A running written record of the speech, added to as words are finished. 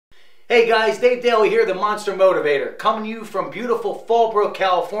Hey guys, Dave Daley here, the Monster Motivator, coming to you from beautiful Fallbrook,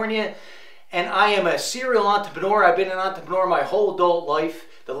 California. And I am a serial entrepreneur. I've been an entrepreneur my whole adult life.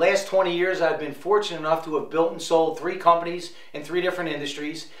 The last 20 years I've been fortunate enough to have built and sold 3 companies in 3 different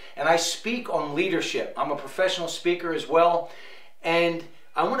industries. And I speak on leadership. I'm a professional speaker as well. And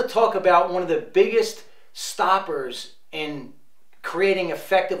I want to talk about one of the biggest stoppers in creating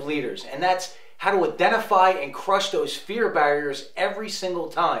effective leaders. And that's how to identify and crush those fear barriers every single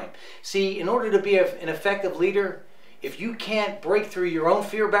time. See, in order to be an effective leader, if you can't break through your own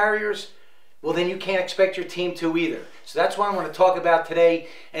fear barriers, well, then you can't expect your team to either. So that's what I want to talk about today.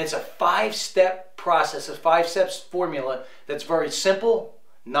 And it's a 5-step process, a 5 formula that's very simple,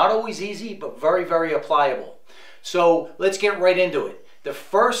 not always easy, but very, very applicable. So let's get right into it. The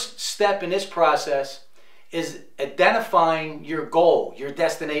first step in this process is identifying your goal, your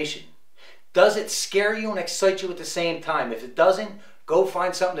destination. Does it scare you and excite you at the same time? If it doesn't, go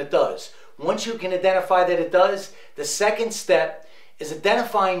find something that does. Once you can identify that it does, the second step is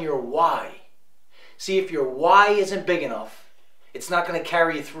identifying your why. See, if your why isn't big enough, it's not going to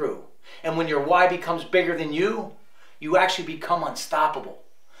carry you through. And when your why becomes bigger than you actually become unstoppable.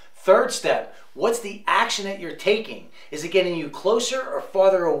 Third step, what's the action that you're taking? Is it getting you closer or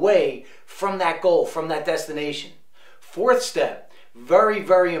farther away from that goal, from that destination? Fourth step, very,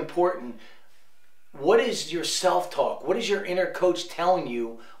 very important. What is your self-talk? What is your inner coach telling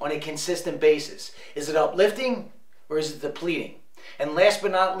you on a consistent basis? Is it uplifting or is it depleting? And last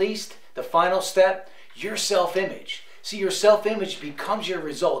but not least, the final step, your self-image. See, your self-image becomes your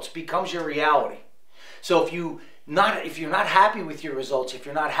results, becomes your reality. So if you're not happy with your results, if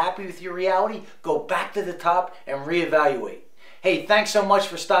you're not happy with your reality, go back to the top and reevaluate. Hey, thanks so much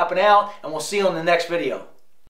for stopping out, and we'll see you in the next video.